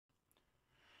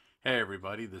Hey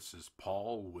everybody, this is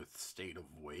Paul with State of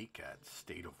Wake at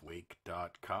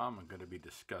stateofwake.com. I'm going to be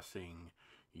discussing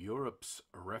Europe's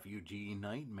refugee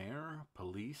nightmare,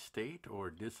 police state, or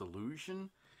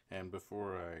dissolution. And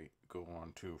before I go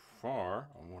on too far,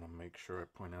 I want to make sure I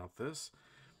point out this.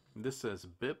 This says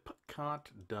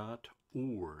bipcot.org.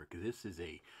 This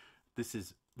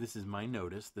is my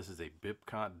notice. This is a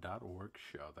bipcot.org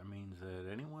show. That means that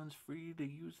anyone's free to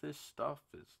use this stuff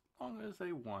as long as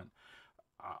they want.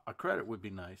 A credit would be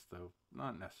nice, though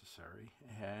not necessary.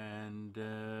 And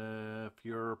if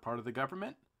you're part of the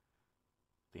government,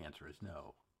 the answer is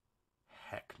no.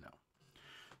 Heck no.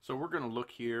 So we're going to look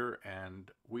here,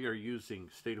 and we are using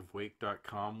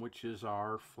stateofwake.com, which is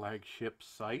our flagship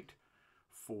site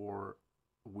for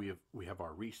we have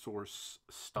our resource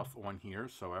stuff on here.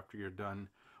 So after you're done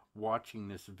watching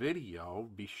this video,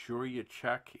 be sure you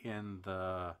check in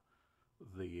the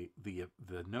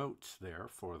notes there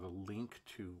for the link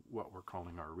to what we're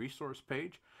calling our resource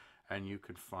page, and you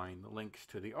could find the links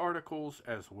to the articles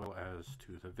as well as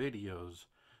to the videos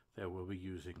that we'll be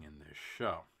using in this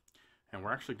show. And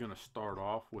we're actually going to start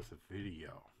off with a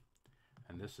video,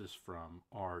 and this is from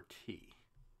RT.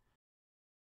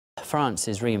 France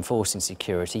is reinforcing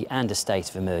security and a state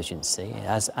of emergency,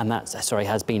 has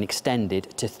been extended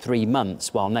to 3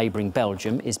 months, while neighbouring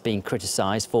Belgium is being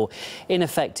criticised for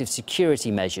ineffective security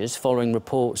measures following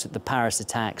reports that the Paris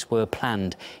attacks were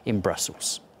planned in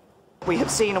Brussels. We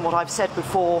have seen, and what I've said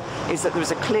before, is that there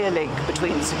is a clear link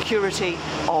between the security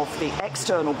of the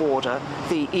external border,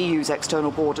 the EU's external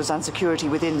borders, and security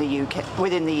within the EU.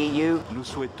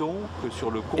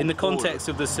 In the context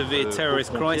of the severe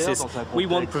terrorist crisis, we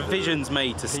want provisions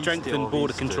made to strengthen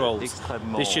border controls.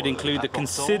 This should include the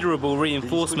considerable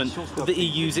reinforcement of the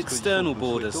EU's external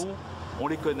borders.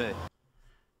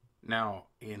 Now,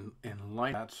 in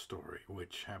light of that story,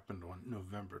 which happened on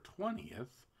November 20th,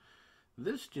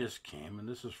 this just came, and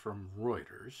this is from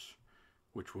Reuters,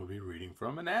 which we'll be reading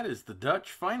from, and that is the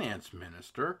Dutch finance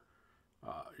minister,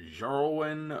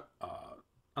 Jeroen,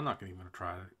 I'm not even going to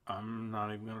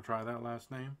try that last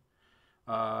name.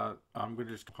 I'm going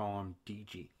to just call him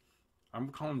DG. I'm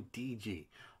calling DG.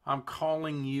 I'm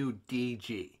calling you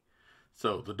DG.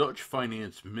 So, the Dutch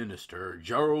finance minister,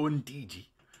 Jeroen DG,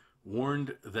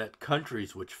 warned that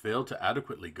countries which fail to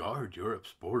adequately guard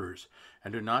Europe's borders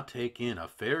and do not take in a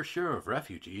fair share of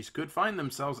refugees could find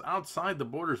themselves outside the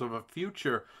borders of a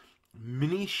future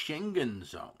mini-Schengen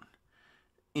zone.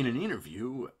 In an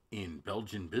interview in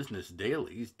Belgian business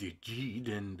dailies De Gide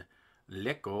and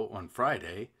L'Echo on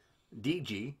Friday,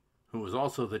 DG, who was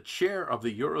also the chair of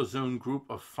the Eurozone group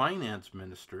of finance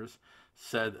ministers,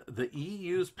 said the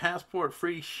EU's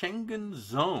passport-free Schengen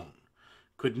zone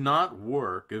could not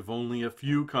work if only a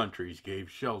few countries gave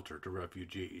shelter to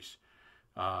refugees.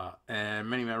 And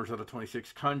many members of the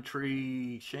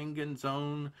 26-country Schengen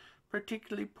zone,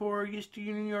 particularly poor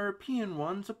Eastern European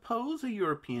ones, oppose a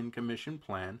European Commission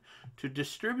plan to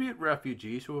distribute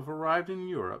refugees who have arrived in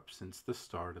Europe since the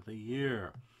start of the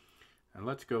year. And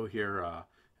let's go here.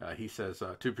 He says,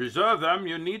 to preserve them,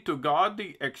 you need to guard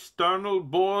the external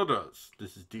borders.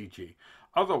 This is DG.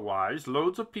 Otherwise,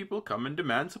 loads of people come and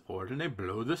demand support and they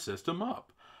blow the system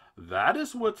up. That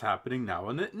is what's happening now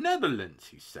in the Netherlands,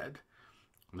 he said.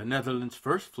 The Netherlands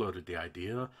first floated the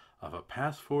idea of a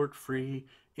passport-free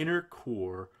inner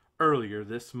core earlier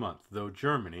this month, though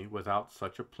Germany, without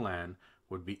such a plan,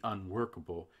 would be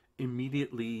unworkable,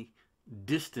 immediately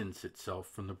distance itself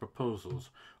from the proposals.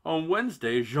 On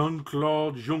Wednesday,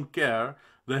 Jean-Claude Juncker,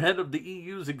 the head of the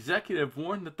EU's executive,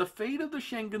 warned that the fate of the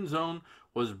Schengen zone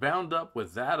was bound up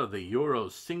with that of the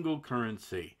euro's single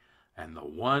currency, and the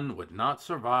one would not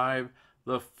survive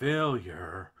the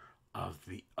failure of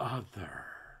the other.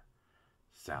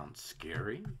 Sounds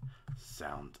scary?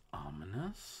 Sounds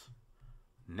ominous?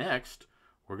 Next,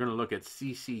 we're going to look at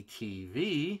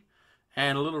CCTV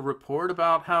and a little report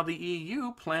about how the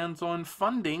EU plans on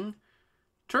funding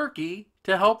Turkey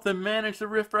to help them manage the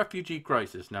refugee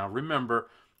crisis. Now remember,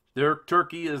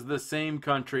 Turkey is the same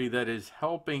country that is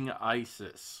helping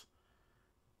ISIS.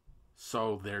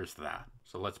 So there's that.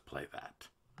 So let's play that.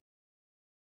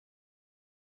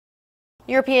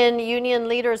 European Union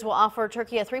leaders will offer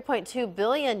Turkey a $3.2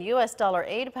 billion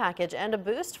aid package and a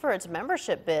boost for its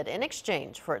membership bid in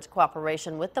exchange for its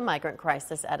cooperation with the migrant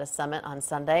crisis at a summit on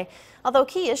Sunday, although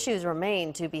key issues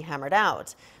remain to be hammered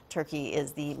out. Turkey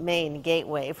is the main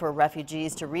gateway for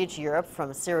refugees to reach Europe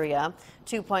from Syria,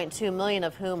 2.2 million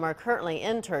of whom are currently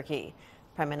in Turkey.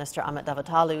 Prime Minister Ahmet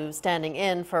Davutoglu, standing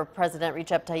in for President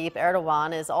Recep Tayyip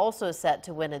Erdogan, is also set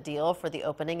to win a deal for the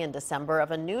opening in December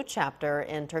of a new chapter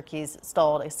in Turkey's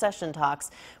stalled accession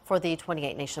talks for the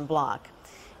 28-nation bloc.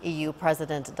 EU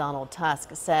President Donald Tusk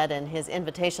said in his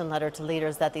invitation letter to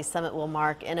leaders that the summit will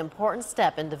mark an important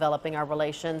step in developing our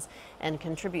relations and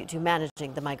contribute to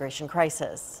managing the migration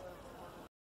crisis.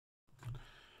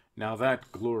 Now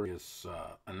that glorious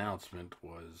announcement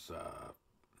was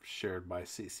shared by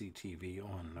CCTV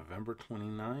on November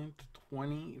 29th,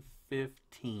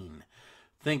 2015.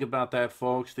 Think about that,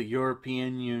 folks. The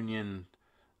European Union,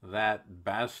 that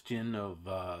bastion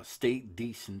of state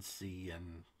decency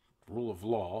and rule of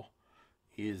law,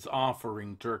 is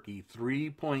offering Turkey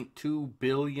 $3.2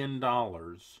 billion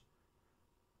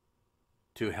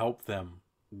to help them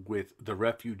with the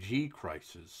refugee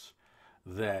crisis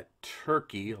that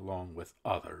Turkey, along with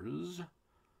others,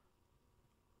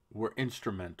 were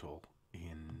instrumental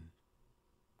in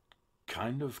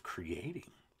kind of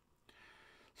creating.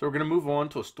 So we're going to move on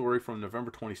to a story from November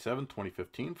 27,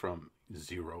 2015 from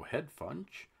Zero Hedge Fund.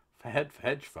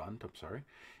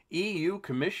 EU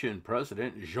Commission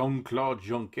President Jean-Claude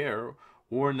Juncker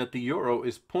warned that the euro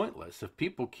is pointless if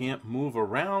people can't move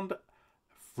around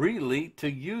freely to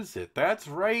use it. That's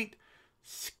right.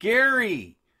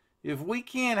 Scary. If we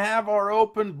can't have our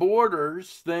open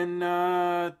borders, then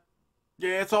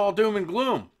it's all doom and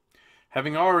gloom.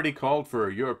 Having already called for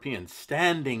a European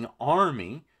standing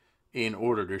army in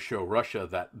order to show Russia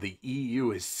that the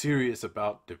EU is serious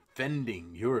about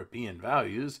defending European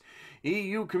values,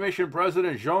 EU Commission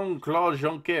President Jean-Claude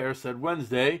Juncker said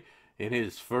Wednesday in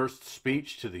his first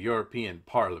speech to the European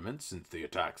Parliament since the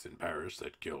attacks in Paris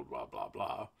that killed blah blah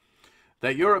blah,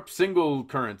 that Europe's single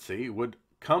currency would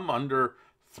come under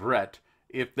threat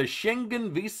if the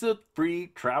Schengen visa-free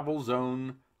travel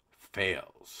zone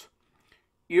fails.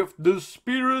 If the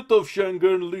spirit of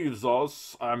Schengen leaves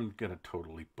us, I'm going to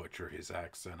totally butcher his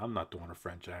accent. I'm not doing a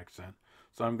French accent,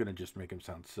 so I'm going to just make him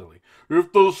sound silly.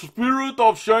 If the spirit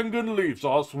of Schengen leaves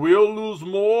us, we'll lose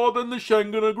more than the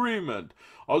Schengen Agreement.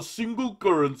 A single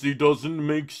currency doesn't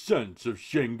make sense if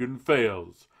Schengen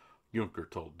fails,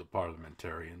 Juncker told the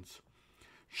parliamentarians.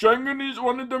 Schengen is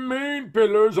one of the main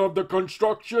pillars of the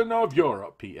construction of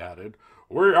Europe, he added.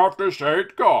 We have to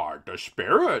safeguard the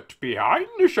spirit behind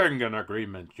the Schengen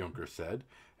Agreement, Juncker said,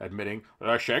 admitting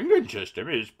the Schengen system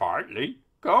is partly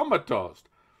comatose.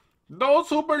 Those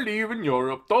who believe in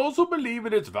Europe, those who believe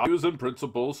in its values and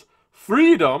principles,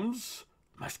 freedoms,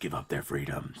 must give up their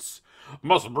freedoms.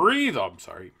 Must breathe, I'm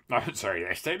sorry, I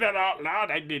say that out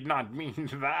loud, I did not mean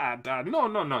that.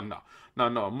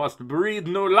 No, must breathe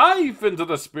new life into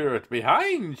the spirit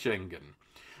behind Schengen.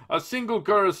 A single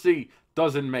currency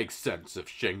doesn't make sense if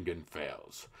Schengen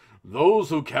fails. Those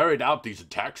who carried out these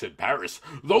attacks in Paris,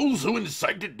 those who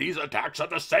incited these attacks are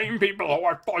the same people who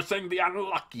are forcing the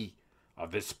unlucky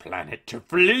of this planet to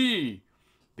flee.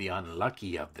 The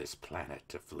unlucky of this planet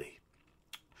to flee.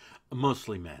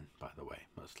 Mostly men, by the way.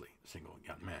 Mostly single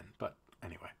young men. But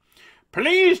anyway.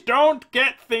 Please don't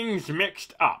get things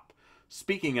mixed up.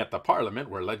 Speaking at the Parliament,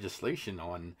 where legislation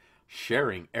on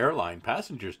sharing airline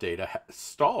passengers' data has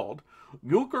stalled,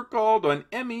 Juncker called on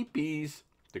MEPs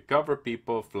to cover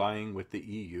people flying with the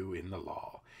EU in the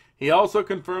law. He also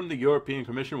confirmed the European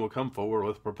Commission will come forward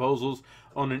with proposals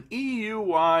on an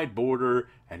EU-wide border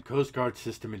and Coast Guard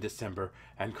system in December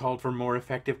and called for more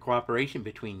effective cooperation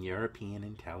between European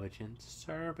intelligence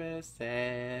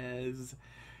services.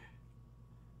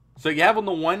 So you have on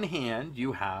the one hand,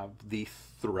 you have the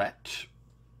threat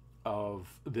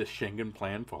of this Schengen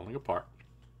plan falling apart.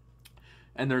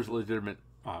 And there's legitimate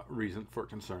reason for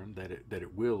concern that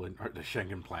it will, in the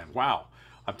Schengen plan. Wow,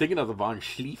 I'm thinking of the von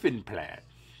Schlieffen plan,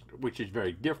 which is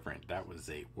very different. That was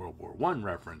a World War I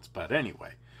reference, but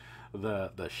anyway,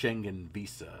 the Schengen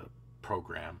visa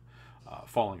program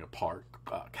falling apart,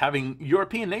 having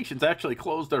European nations actually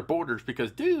close their borders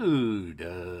because, dude,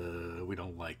 we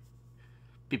don't like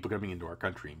people coming into our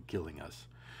country and killing us.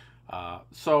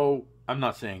 So I'm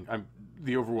not saying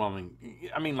the overwhelming,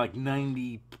 I mean like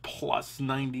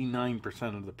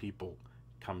 99% of the people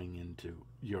coming into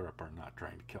Europe are not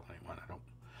trying to kill anyone.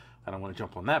 I don't want to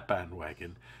jump on that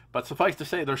bandwagon, but suffice to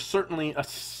say, there's certainly a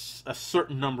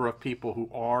certain number of people who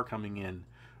are coming in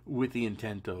with the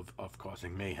intent of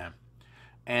causing mayhem,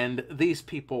 and these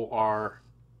people are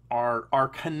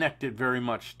connected very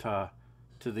much to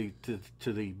the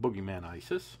boogeyman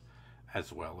ISIS,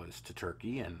 as well as to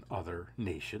Turkey and other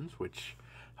nations which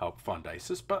help fund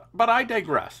ISIS. But I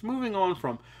digress. Moving on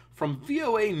from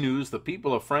VOA News, the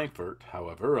people of Frankfurt,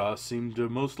 however, seem to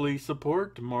mostly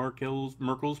support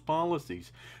Merkel's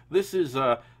policies. This is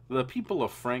the people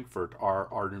of Frankfurt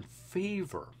are in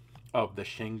favor of the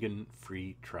Schengen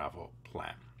free travel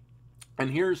plan.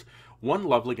 And here's one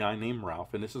lovely guy named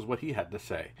Ralph, and this is what he had to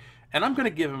say. And I'm going to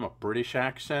give him a British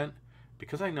accent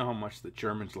because I know how much the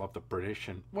Germans love the British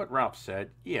and what Ralph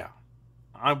said, yeah,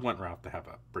 I want Ralph to have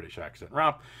a British accent.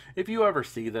 Ralph, if you ever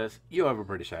see this, you have a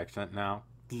British accent now.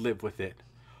 Live with it.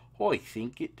 I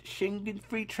think Schengen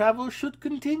free travel should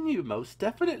continue, most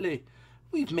definitely.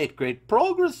 We've made great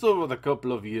progress over the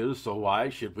couple of years, so why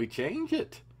should we change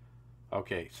it?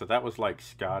 Okay, so that was like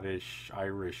Scottish,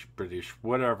 Irish, British,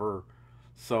 whatever.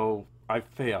 So I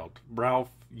failed.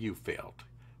 Ralph, you failed.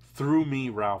 Through me,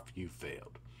 Ralph, you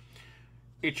failed.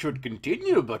 It should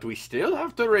continue, but we still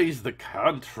have to raise the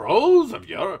controls of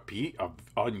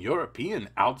on European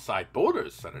outside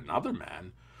borders, said another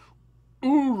man.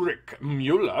 Ulrich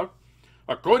Müller,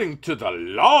 according to the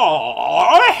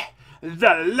law,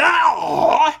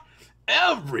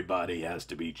 everybody has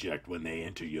to be checked when they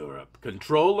enter Europe.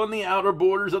 Control on the outer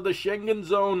borders of the Schengen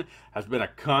zone has been a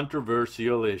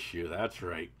controversial issue. That's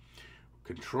right.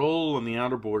 Control on the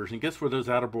outer borders. And guess where those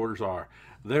outer borders are?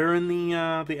 They're in the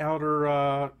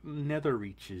outer nether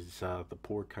reaches, the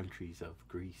poor countries of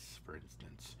Greece, for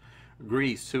instance.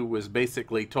 Greece, who was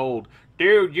basically told,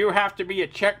 dude, you have to be a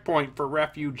checkpoint for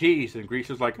refugees. And Greece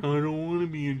is like, I don't want to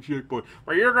be a checkpoint.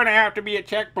 Well, you're going to have to be a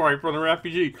checkpoint for the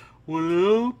refugees.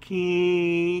 Well,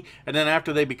 okay. And then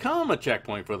after they become a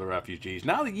checkpoint for the refugees,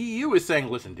 now the EU is saying,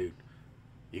 listen, dude,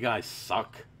 you guys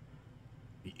suck.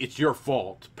 It's your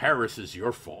fault. Paris is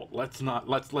your fault. Let's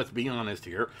be honest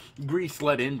here. Greece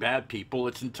let in bad people.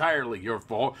 It's entirely your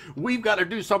fault. We've got to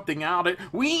do something out of it.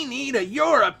 We need a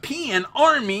European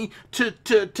army to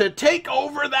take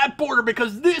over that border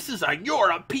because this is a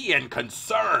European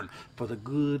concern for the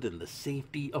good and the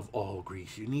safety of all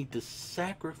Greece. You need to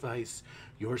sacrifice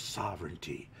your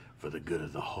sovereignty for the good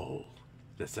of the whole.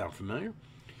 Does that sound familiar?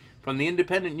 From the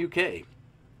independent UK.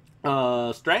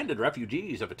 Stranded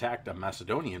refugees have attacked a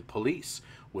Macedonian police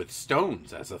with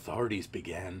stones as authorities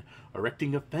began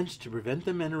erecting a fence to prevent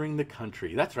them entering the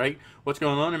country. That's right. What's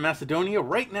going on in Macedonia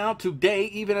right now, today,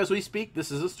 even as we speak? This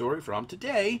is a story from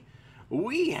today.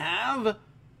 We have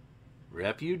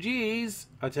refugees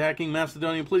attacking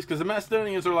Macedonian police because the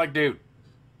Macedonians are like, dude,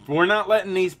 we're not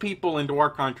letting these people into our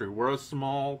country. We're a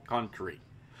small country.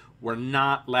 We're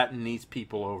not letting these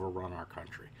people overrun our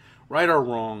country. Right or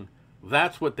wrong,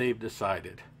 that's what they've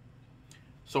decided.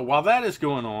 So while that is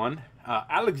going on,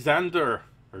 Alexei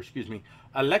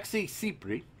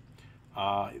Tsipras,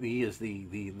 he is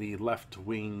the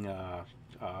left-wing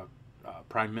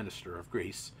prime minister of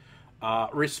Greece,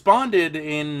 responded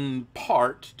in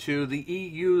part to the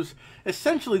EU's,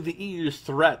 essentially the EU's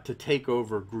threat to take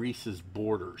over Greece's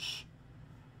borders.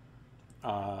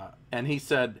 And he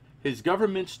said,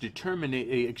 expressed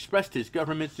his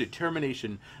government's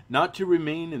determination not to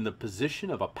remain in the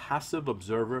position of a passive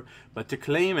observer, but to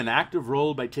claim an active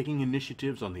role by taking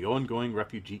initiatives on the ongoing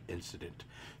refugee incident.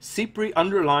 Tsipras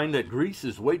underlined that Greece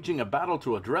is waging a battle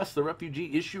to address the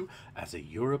refugee issue as a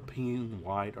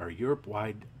Europe-wide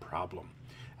problem,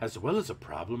 as well as a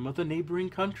problem of the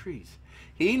neighboring countries.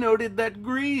 He noted that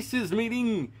Greece is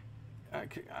meeting... I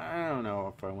don't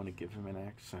know if I want to give him an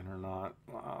accent or not.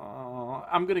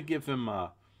 I'm going to give him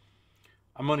a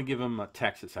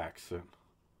Texas accent.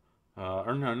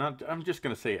 Or no, not. I'm just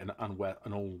going to say an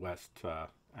Old West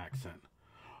accent.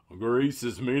 Greece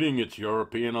is meeting its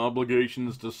European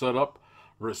obligations to set up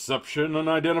reception and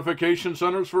identification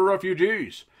centers for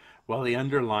refugees. While he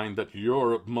underlined that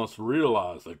Europe must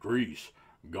realize that Greece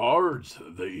guards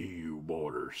the EU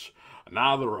borders.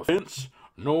 Neither offense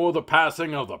nor the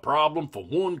passing of the problem from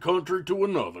one country to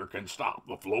another can stop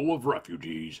the flow of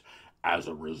refugees as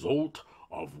a result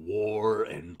of war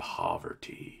and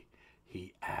poverty,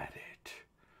 he added.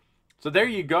 So there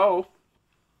you go.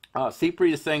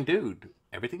 Tsipras is saying, dude,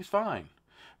 everything's fine.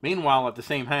 Meanwhile, at the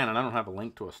same hand, and I don't have a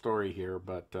link to a story here,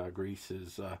 but Greece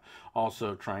is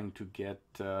also trying to get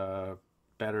a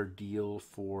better deal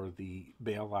for the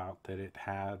bailout that it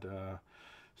had.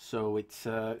 So it's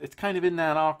kind of in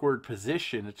that awkward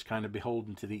position. It's kind of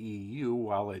beholden to the EU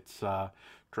while it's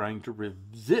trying to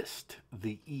resist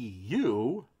the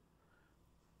EU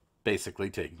basically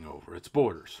taking over its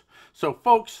borders. So,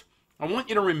 folks, I want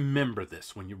you to remember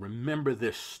this when you remember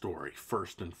this story,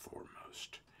 first and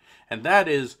foremost. And that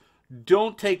is,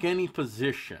 don't take any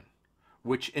position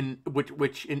which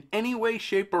in any way,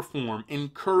 shape, or form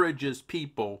encourages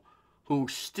people who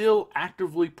still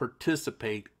actively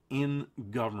participate in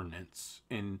governance,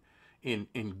 in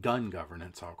gun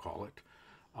governance, I'll call it.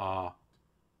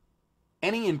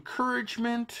 Any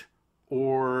encouragement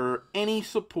or any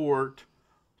support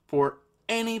for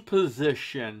any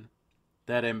position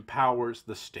that empowers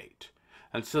the state.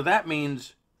 And so that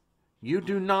means you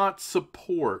do not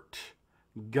support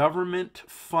government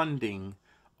funding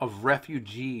of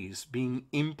refugees being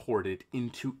imported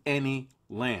into any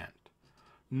land.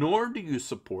 Nor do you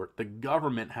support the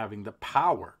government having the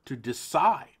power to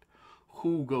decide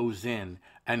who goes in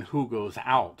and who goes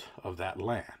out of that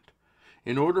land.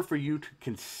 In order for you to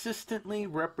consistently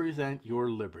represent your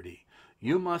liberty,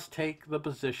 you must take the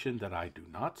position that I do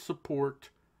not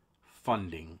support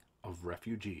funding of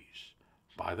refugees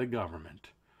by the government,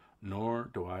 nor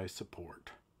do I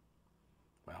support,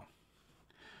 well,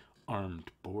 armed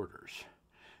borders.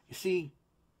 You see,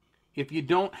 if you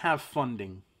don't have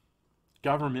funding,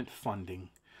 government funding,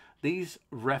 these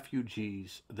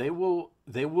refugees, they will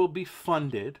be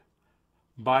funded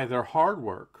by their hard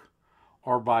work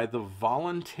or by the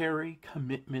voluntary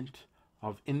commitment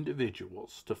of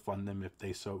individuals to fund them if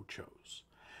they so chose.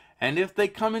 And if they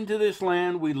come into this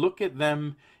land, we look at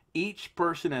them, each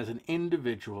person as an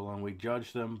individual, and we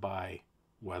judge them by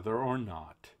whether or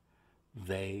not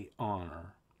they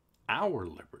honor our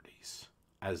liberties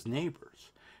as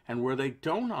neighbors. And where they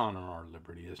don't honor our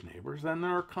liberty as neighbors, then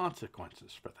there are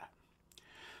consequences for that.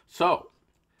 So,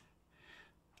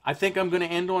 I think I'm going to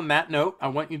end on that note. I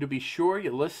want you to be sure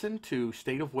you listen to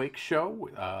State of Wake show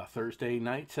Thursday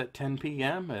nights at 10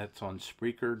 p.m. It's on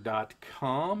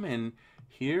Spreaker.com. And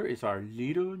here is our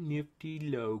little nifty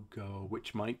logo,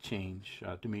 which might change.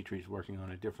 Dimitri's working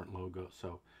on a different logo,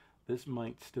 so this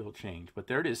might still change. But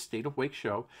there it is, State of Wake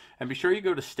show. And be sure you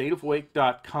go to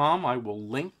stateofwake.com. I will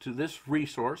link to this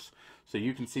resource so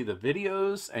you can see the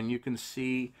videos and you can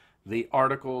see the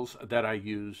articles that I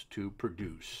use to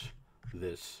produce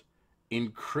this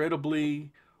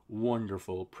incredibly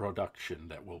wonderful production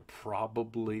that will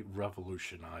probably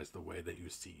revolutionize the way that you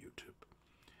see YouTube.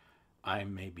 I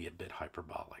may be a bit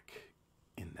hyperbolic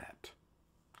in that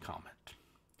comment.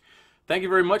 Thank you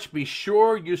very much. Be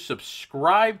sure you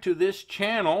subscribe to this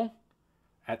channel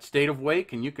at State of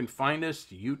Wake, and you can find us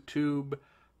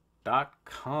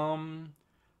youtube.com/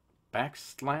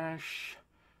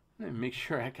 Let me make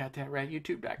sure I got that right.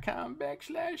 youtube.com/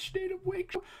 State of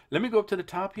Wake. Let me go up to the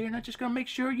top here, and I'm just going to make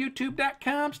sure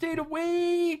youtube.com/ State of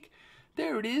Wake.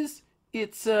 There it is.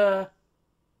 Yeah,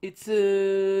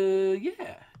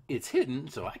 it's hidden,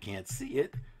 so I can't see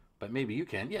it, but maybe you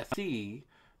can. Yes, see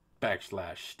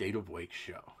 / State of Wake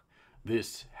show.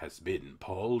 This has been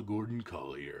Paul Gordon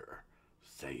Collier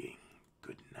saying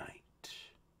good night.